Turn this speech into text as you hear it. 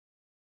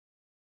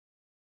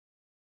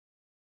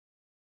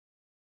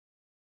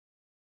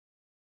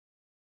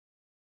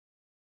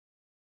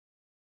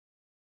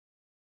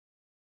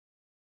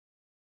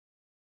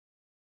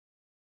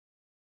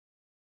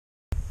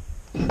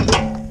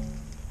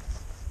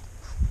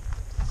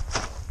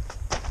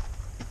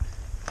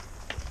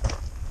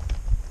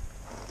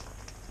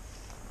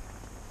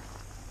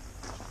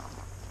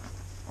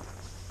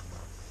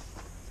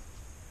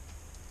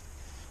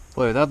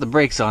Boy, without the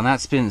brakes on, that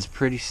spins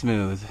pretty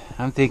smooth.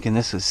 I'm thinking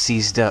this was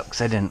seized up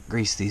because I didn't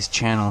grease these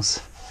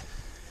channels.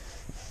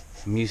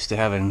 I'm used to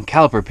having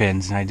caliper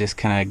pins and I just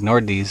kind of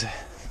ignored these.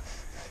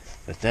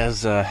 But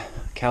there's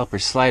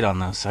calipers slide on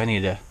those, so I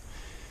need to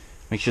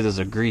make sure those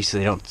are greased so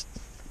they don't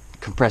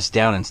compress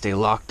down and stay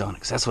locked on it,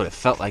 because that's what it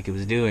felt like it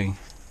was doing.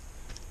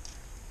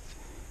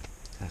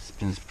 That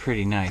spins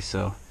pretty nice,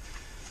 so.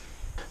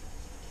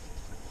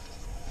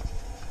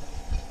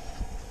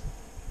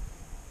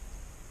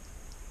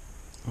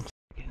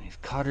 Getting these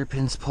cotter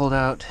pins pulled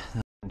out.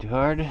 Not too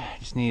hard.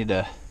 Just need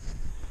a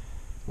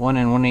 1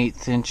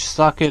 1/8 inch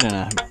socket and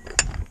a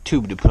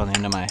tube to put on the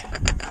end of my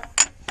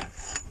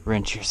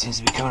wrench here. Seems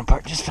to be coming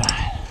apart just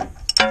fine.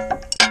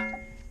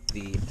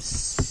 The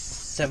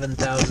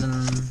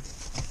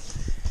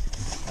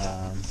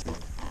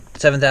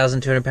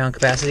 7,200 pound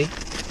capacity.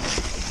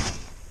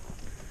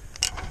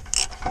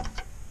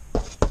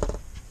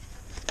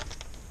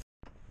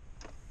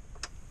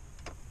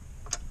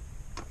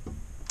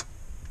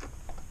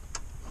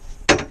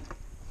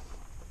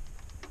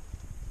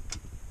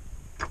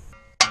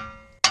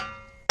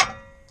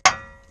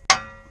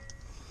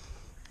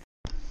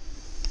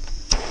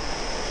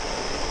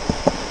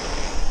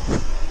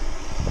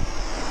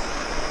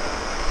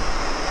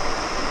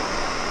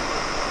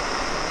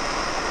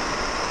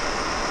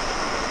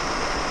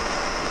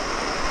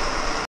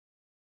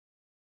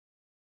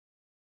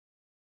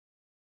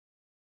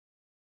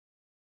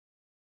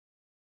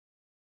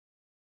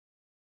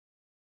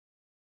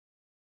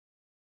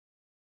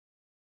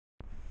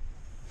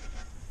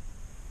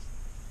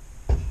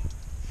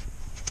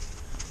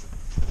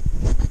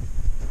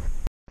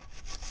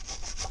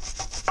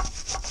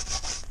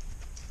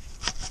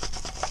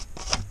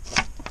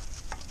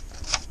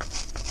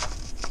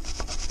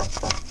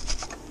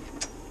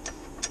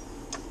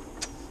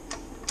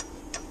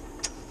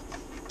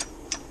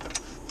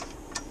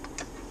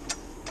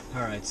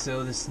 Alright,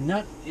 so this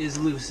nut is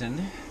loosened.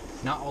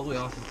 Not all the way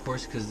off, of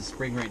course, because the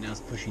spring right now is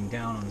pushing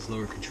down on this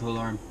lower control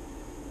arm.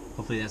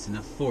 Hopefully that's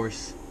enough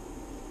force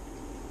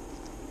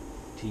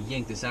to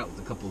yank this out with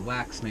a couple of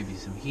whacks, maybe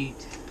some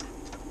heat.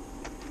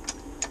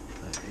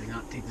 But I did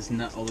not take this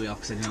nut all the way off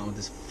because I do not want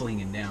this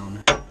flinging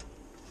down.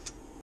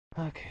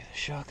 Okay, the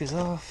shock is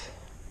off.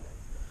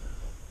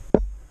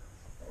 I'll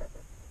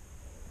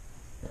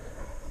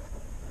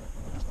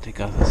take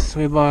off the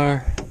sway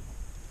bar.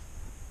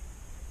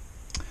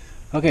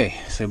 Okay,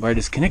 sway bar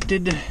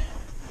disconnected. Go ahead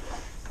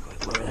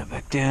and lower that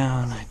back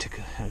down. I had to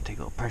take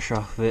a little pressure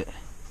off of it.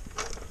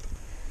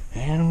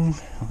 And I'm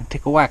going to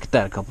take a whack at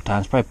that a couple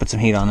times. Probably put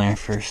some heat on there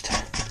first.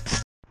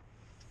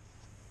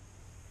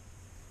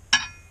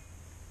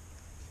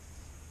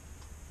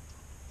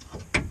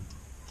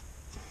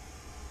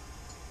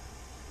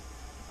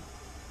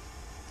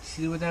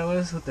 See what that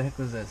was? What the heck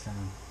was that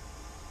sound?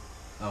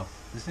 Oh,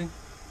 this thing?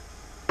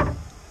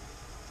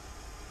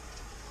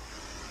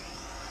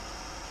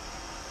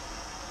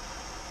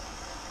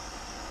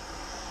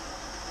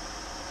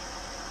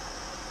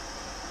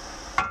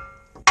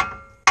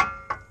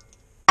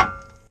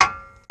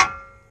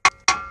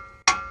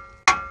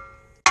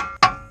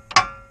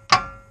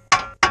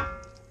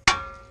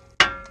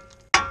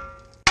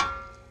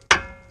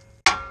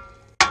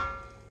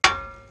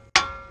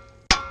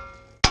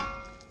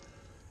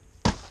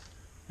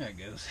 There it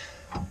goes.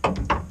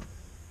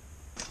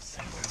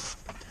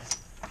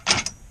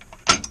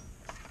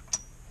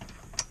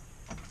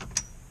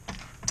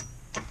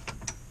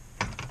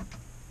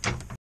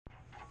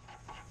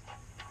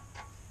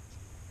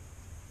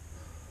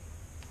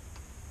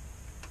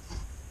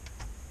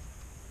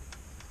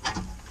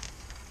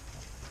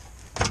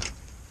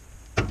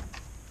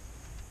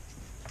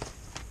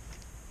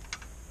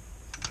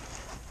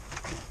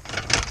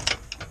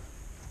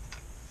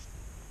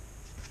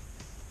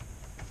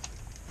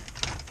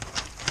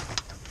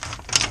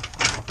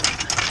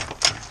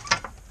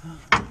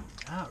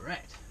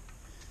 Alright,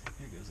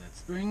 here goes that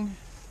spring.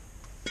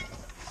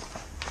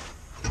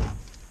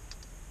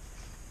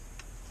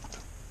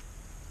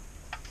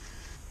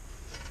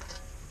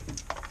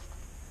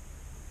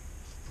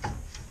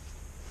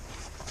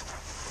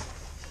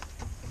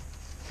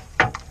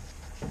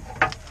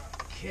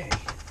 Okay.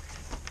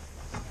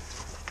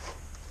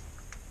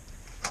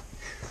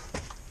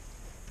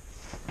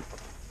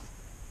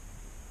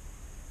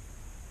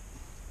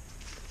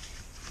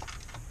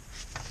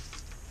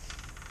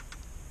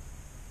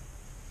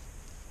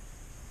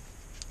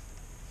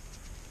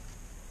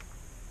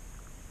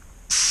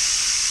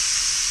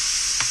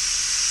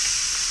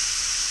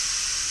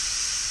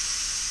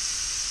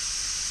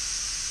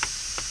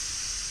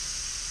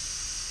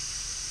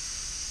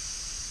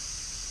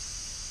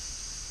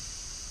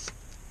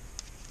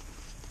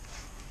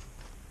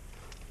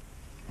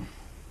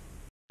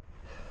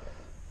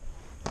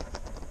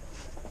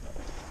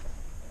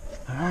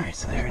 Alright,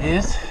 so there it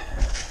is.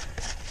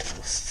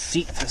 We'll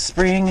seat the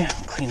spring,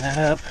 clean that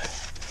up.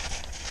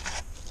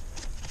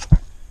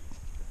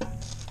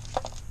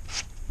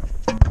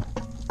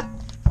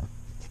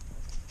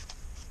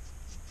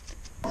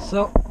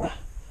 So,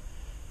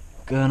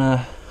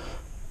 gonna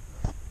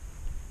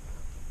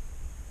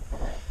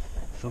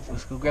So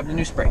let's go grab the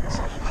new springs.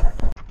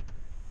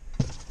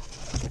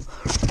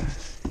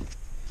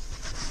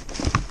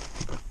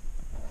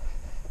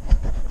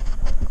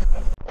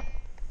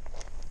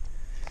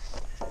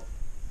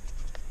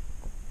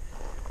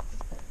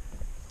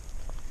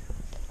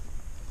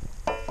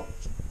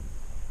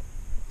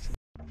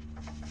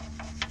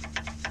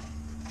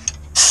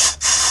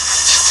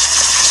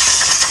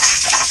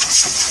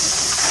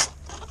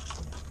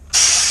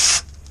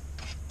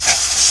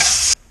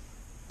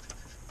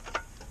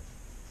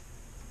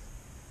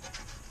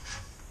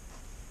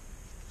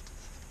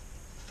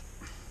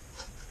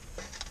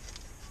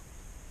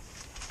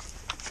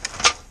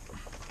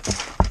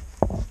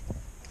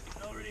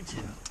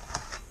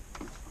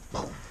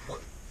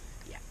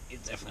 Yeah,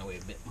 it definitely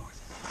weighed a bit more than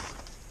that.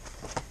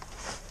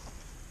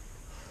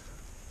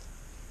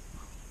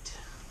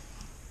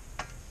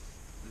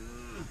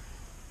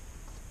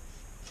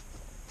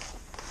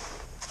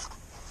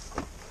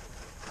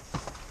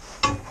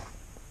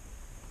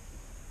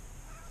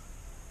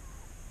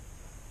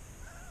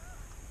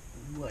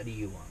 What do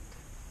you want?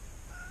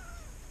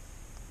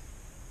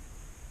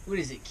 What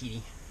is it,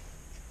 kitty?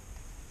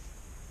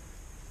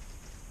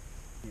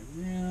 Your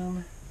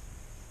room.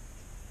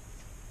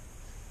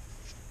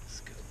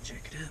 Let's go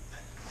check it up.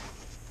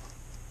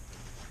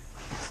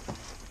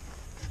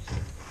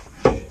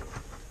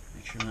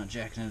 Make sure I'm not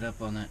jacking it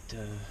up on that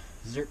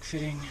Zerk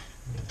fitting.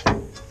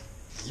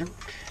 Zerk.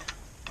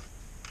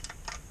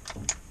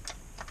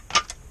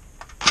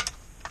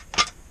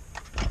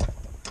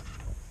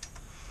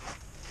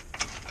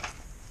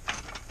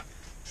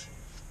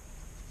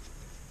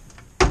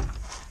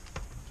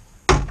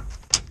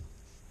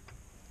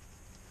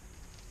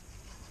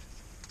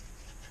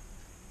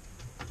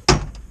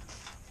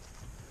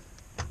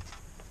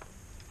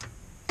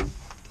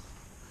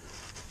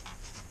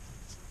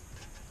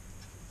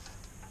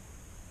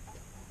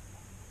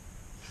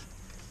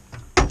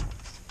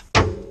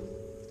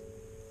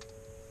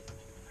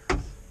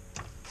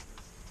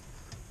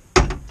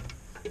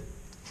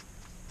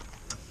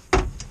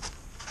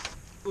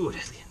 Ooh,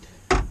 that's the end.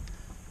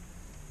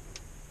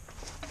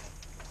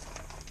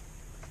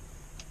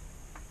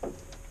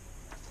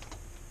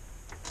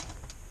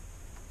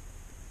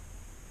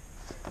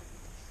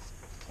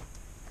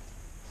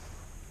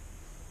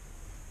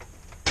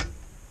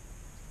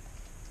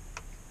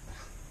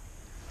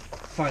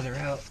 Farther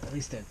out, at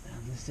least on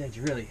this edge,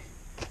 really.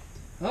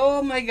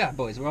 Oh my God,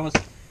 boys,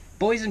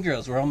 boys and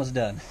girls, we're almost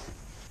done.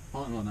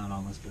 Well, not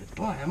almost, but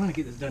boy, I'm gonna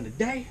get this done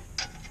today.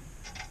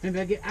 Maybe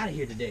I'll get out of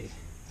here today.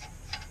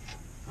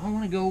 I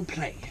want to go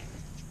play.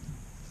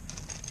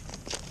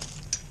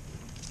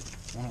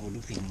 I want to go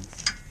do things.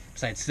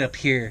 Besides sit up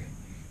here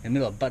in the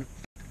middle of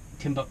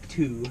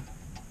Timbuktu.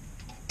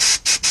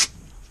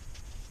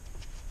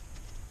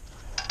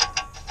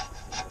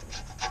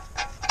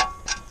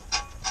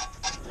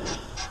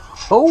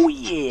 Oh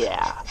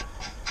yeah!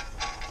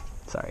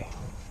 Sorry.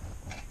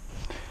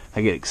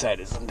 I get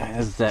excited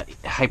sometimes. It's that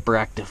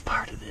hyperactive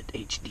part of it.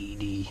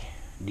 HDD,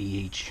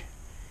 DH,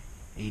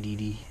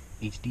 ADD,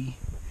 HD.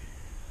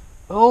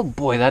 Oh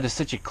boy, that is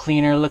such a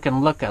cleaner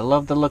looking look. I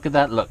love the look of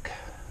that look.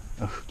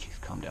 Oh,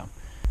 jeez, calm down.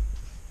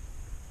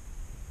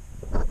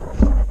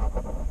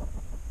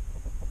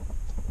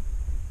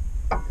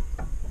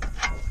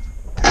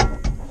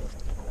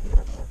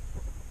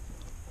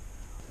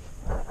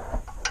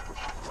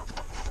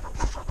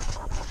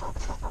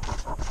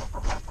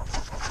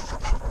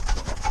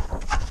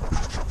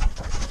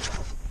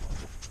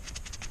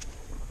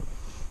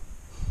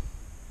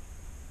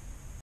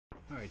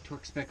 Alright,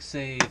 torque specs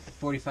say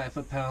 45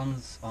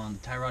 foot-pounds on the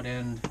tie rod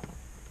end,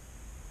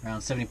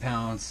 around 70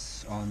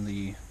 pounds on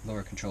the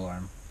lower control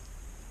arm.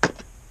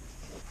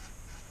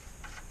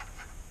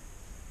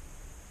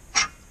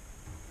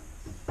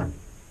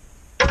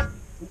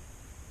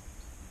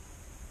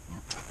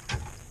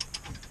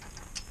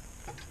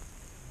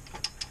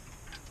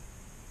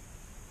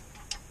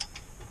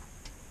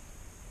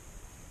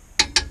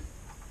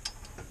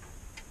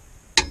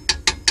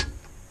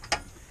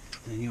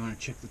 Then you want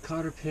to check the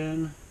cotter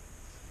pin.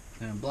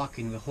 And I'm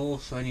blocking the hole,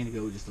 so I need to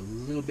go just a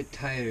little bit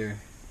tighter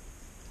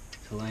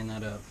to line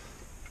that up.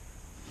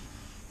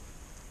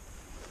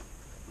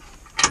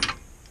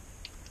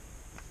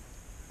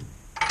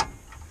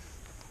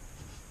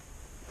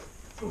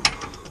 Ooh. Get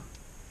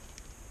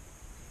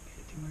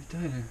it too much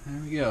tighter.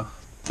 There we go.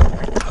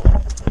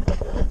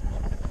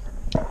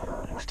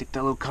 Now stick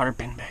that little cotter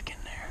pin back in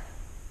there.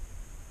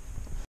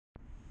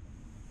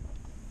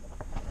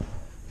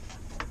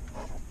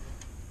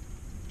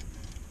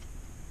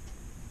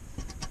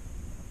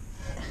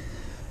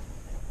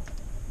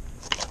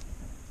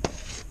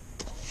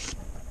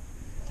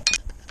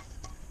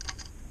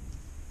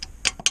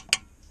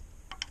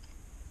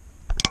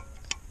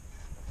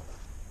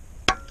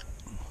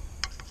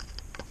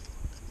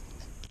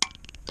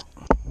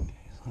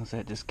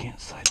 That just can't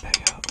slide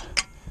back out.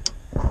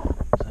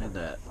 Slide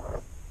that.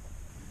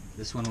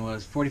 This one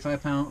was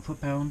 45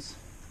 foot-pounds.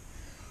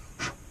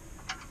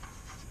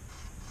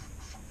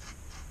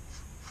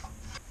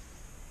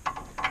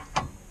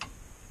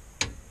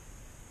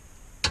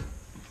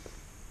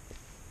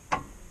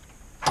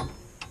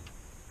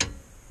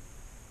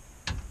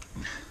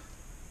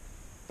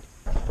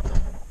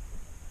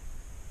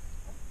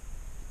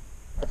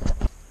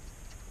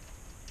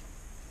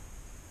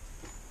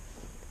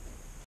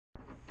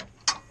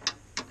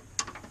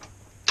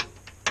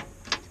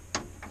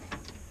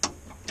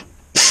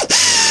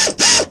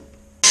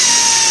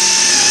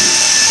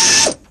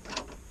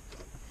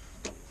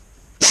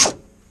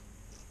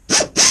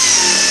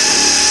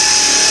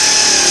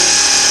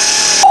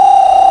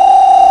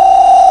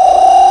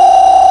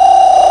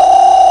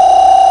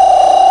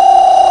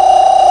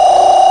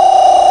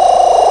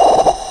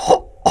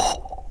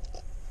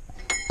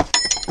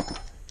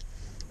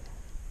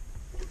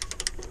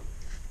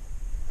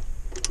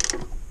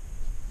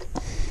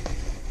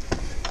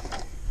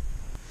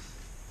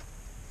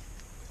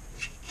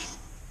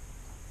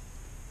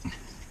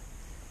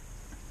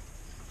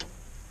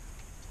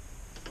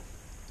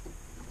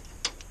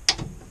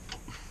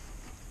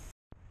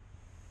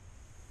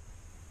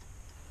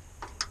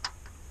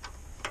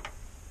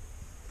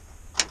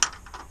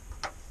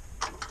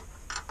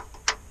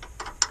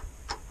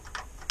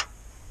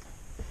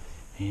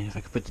 And if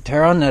I could put the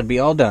tire on, that'd be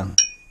all done.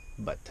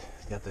 But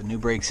got the new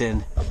brakes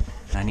in,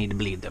 and I need to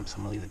bleed them, so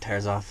I'm gonna leave the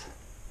tires off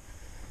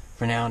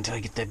for now until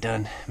I get that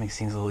done. Makes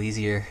things a little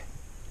easier.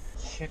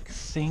 Check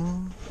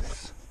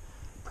things.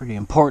 Pretty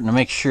important to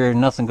make sure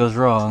nothing goes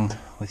wrong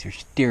with your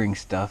steering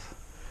stuff.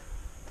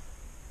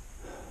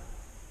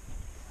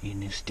 Need a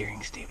new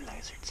steering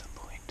stabilizer at some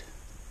point.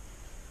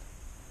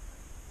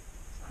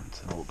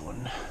 That's an old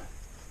one.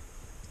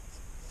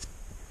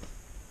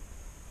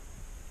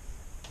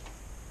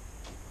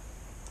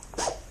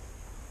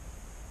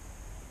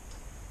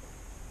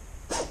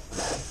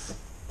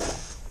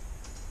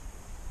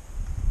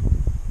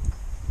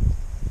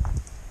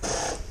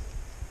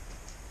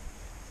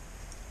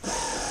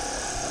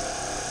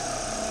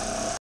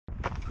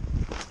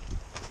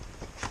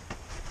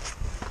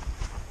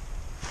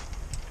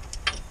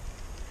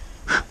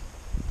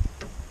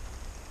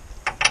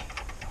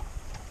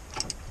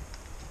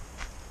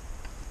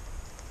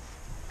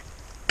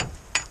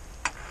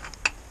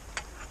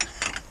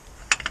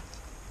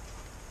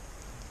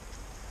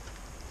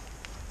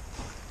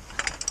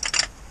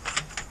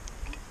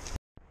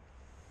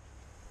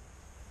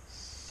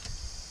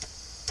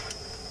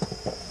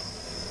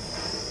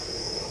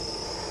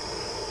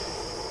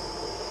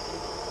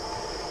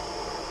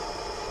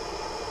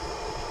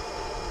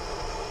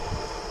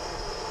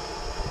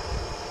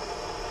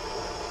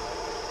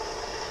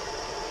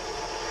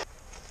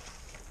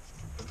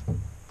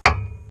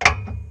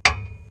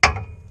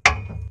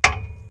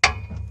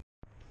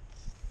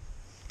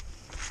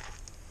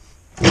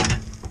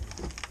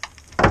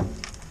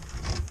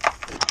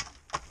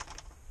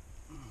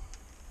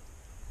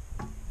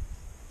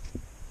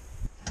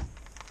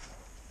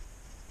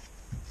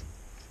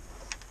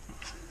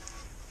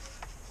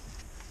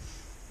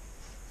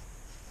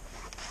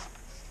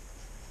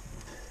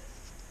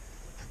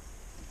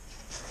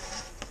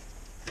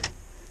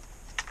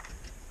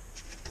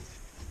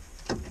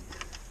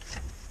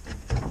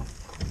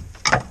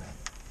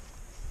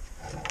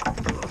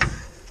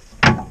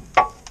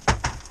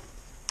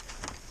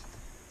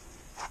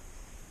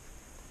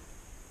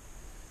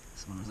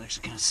 This one was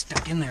actually kind of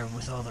stuck in there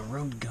with all the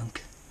road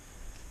gunk.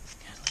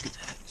 God, look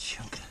at that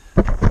chunk.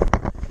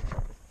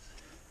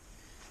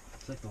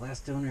 It's like the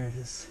last owner of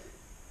this.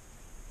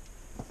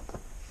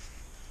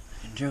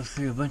 And drove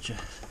through a bunch of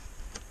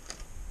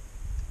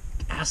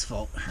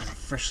asphalt, or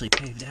freshly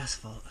paved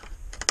asphalt.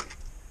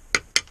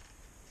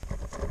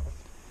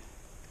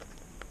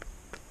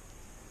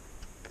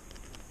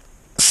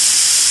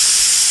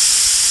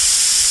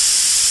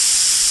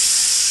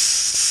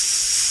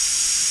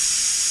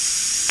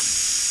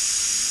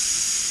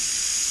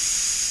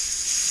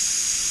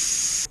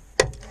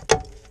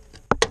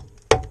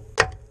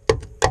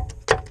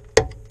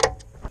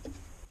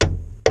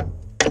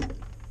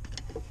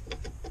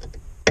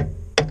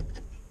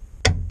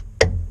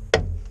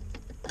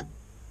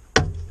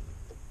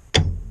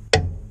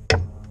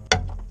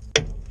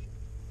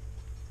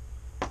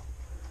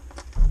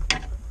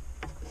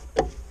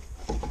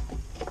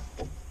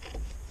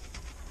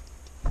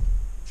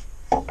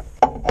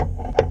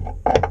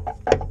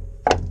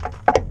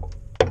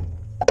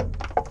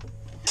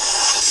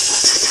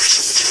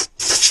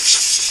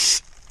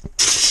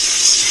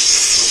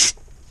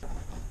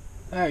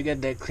 Alright,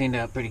 got that cleaned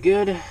out pretty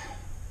good.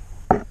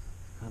 I'll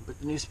put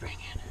the new spring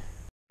in.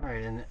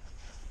 Alright, and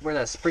where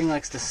that spring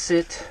likes to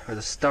sit, or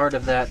the start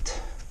of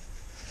that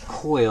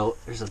coil,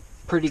 there's a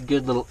pretty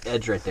good little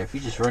edge right there. If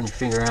you just run your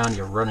finger around,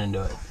 you'll run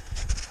into it.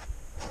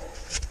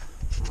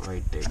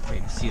 Right there,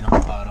 you can see it on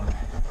the bottom. That's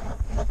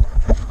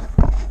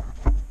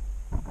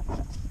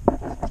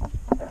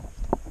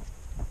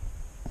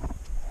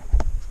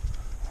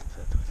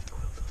what the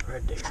coil goes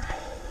right there.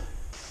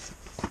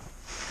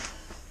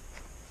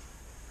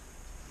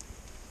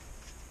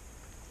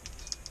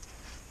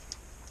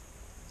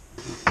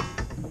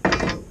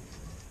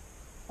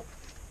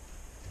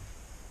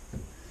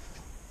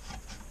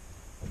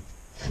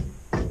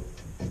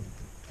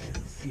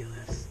 Feel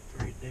that's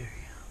right there.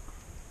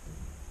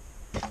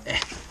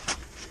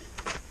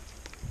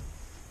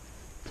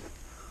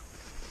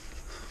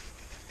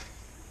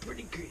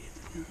 Pretty creative.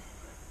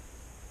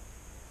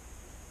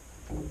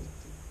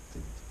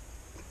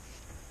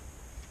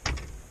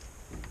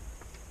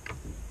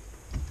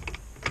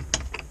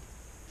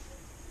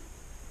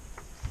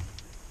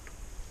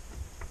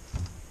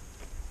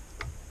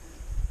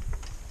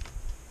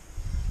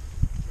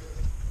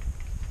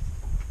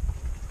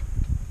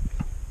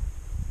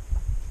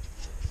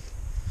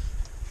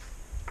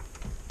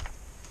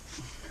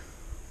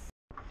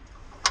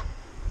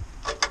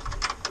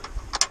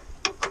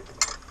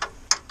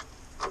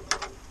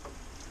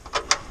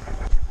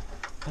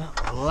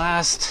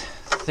 Last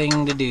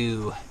thing to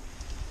do,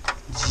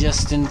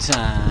 just in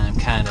time,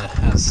 kinda.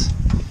 I was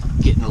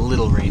getting a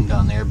little rained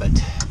on there, but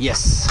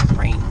yes,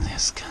 rain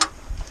this.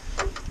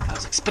 I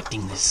was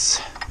expecting this.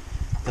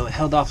 Though it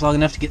held off long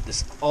enough to get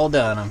this all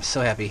done, I'm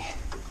so happy.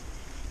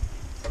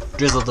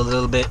 Drizzled a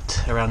little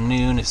bit around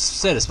noon. It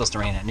said it's supposed to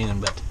rain at noon,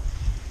 but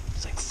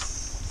it's like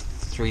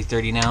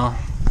 3:30 now.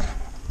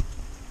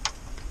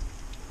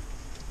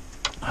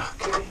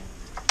 Okay.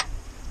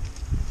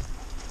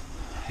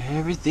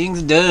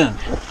 Everything's done.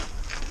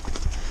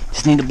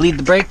 Just need to bleed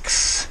the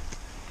brakes,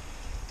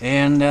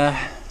 and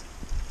yeah,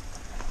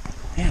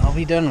 I'll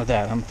be done with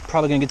that. I'm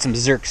probably gonna get some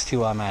Zerks too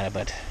while I'm at it,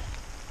 but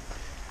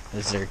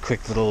those are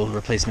quick little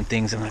replacement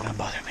things. I'm not gonna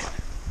bother me.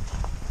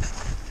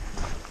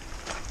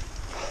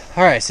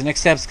 Alright, so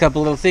next step's a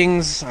couple little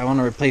things. I want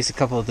to replace a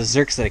couple of the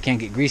Zerks that I can't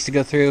get grease to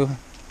go through.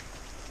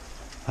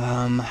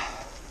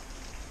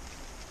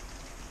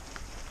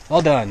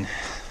 All done.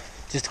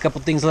 Just a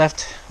couple things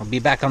left. I'll be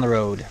back on the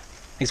road.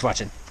 Thanks for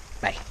watching.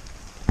 Bye.